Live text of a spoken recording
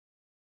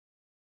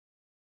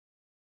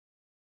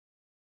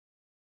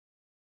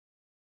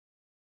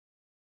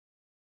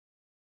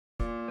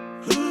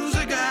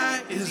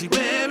Is he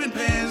wearing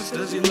pants?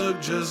 Does he look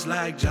just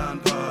like John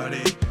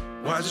Party?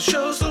 Why's the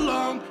show so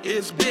long?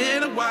 It's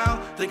been a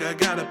while. Think I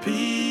gotta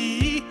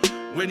pee.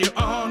 When you're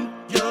on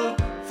your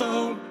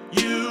phone,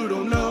 you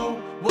don't know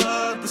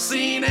what the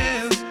scene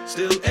is.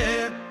 Still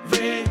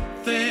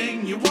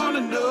everything you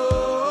wanna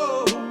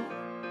know.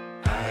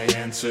 I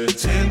answered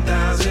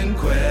 10,000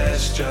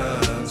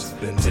 questions,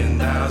 then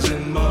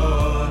 10,000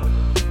 more.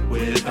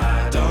 With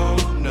I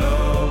don't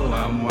know,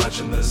 I'm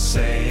watching the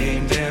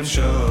same damn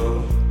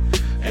show.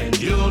 And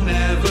you'll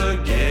never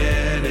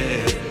get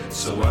it,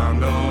 so I'm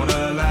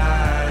gonna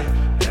lie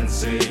and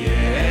say,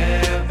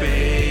 yeah,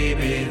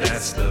 baby,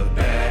 that's the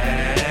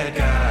bad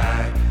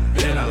guy.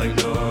 Then I'll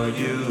ignore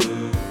you.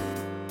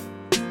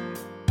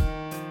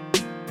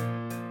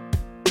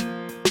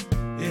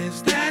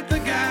 Is that the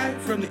guy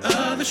from the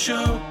other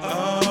show?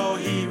 Oh,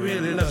 he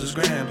really loves his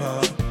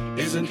grandpa.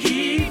 Isn't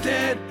he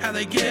dead? How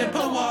they get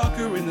Paul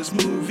Walker in this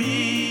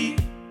movie?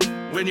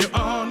 When you're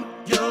on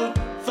your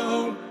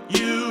phone,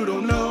 you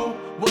don't know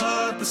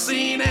what the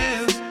scene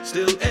is.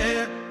 Still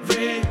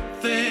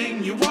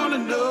everything you wanna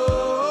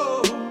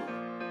know.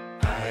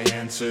 I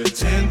answered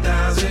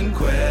 10,000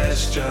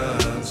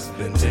 questions,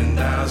 then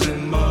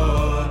 10,000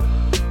 more.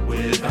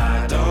 With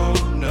I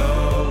don't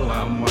know,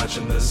 I'm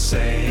watching the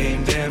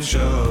same damn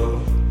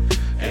show.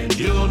 And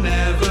you'll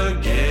never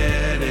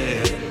get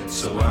it,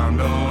 so I'm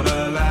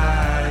gonna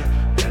lie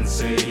and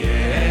say,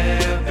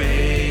 yeah,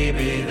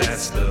 baby,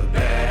 that's the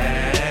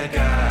bad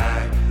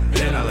guy.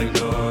 Then I'll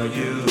ignore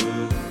you.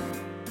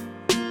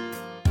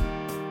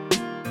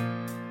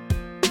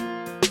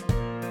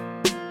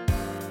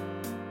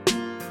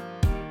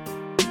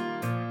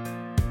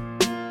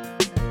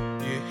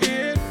 You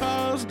hit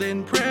pause,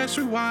 then press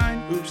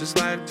rewind. Oops, it's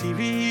live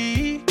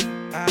TV.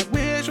 I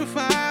wish for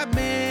 5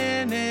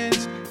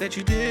 minutes that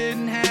you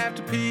didn't have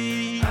to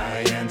pee.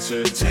 I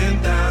answered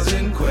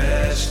 10,000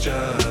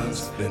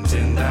 questions, then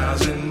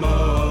 10,000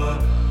 more.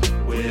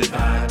 With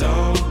I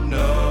don't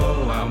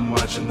know, I'm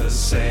watching the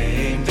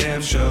same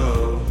damn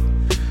show.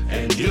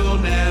 And you'll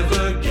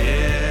never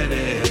get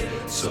it,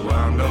 so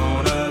I'm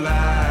gonna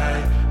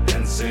lie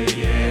and say,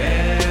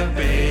 yeah,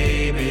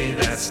 baby,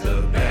 that's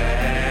the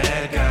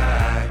bad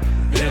guy.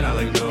 Then I'll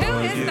ignore you. Who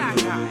is that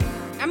guy?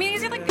 I mean,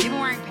 is he like people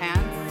wearing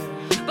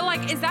pants? But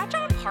like, is that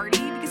John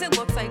Party? Because it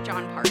looks like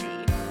John Party.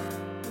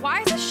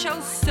 Why is this show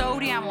so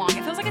damn long?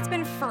 It feels like it's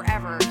been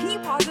forever. Can you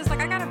pause this? Like,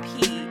 I gotta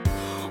pee.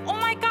 Oh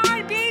my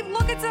God, babe,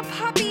 look, it's a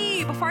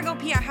puppy. Before I go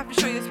pee, I have to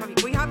show you this puppy.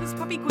 Can we have this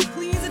puppy? Can we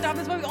please adopt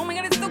this puppy? Oh my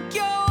God, it's so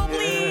cute,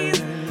 please.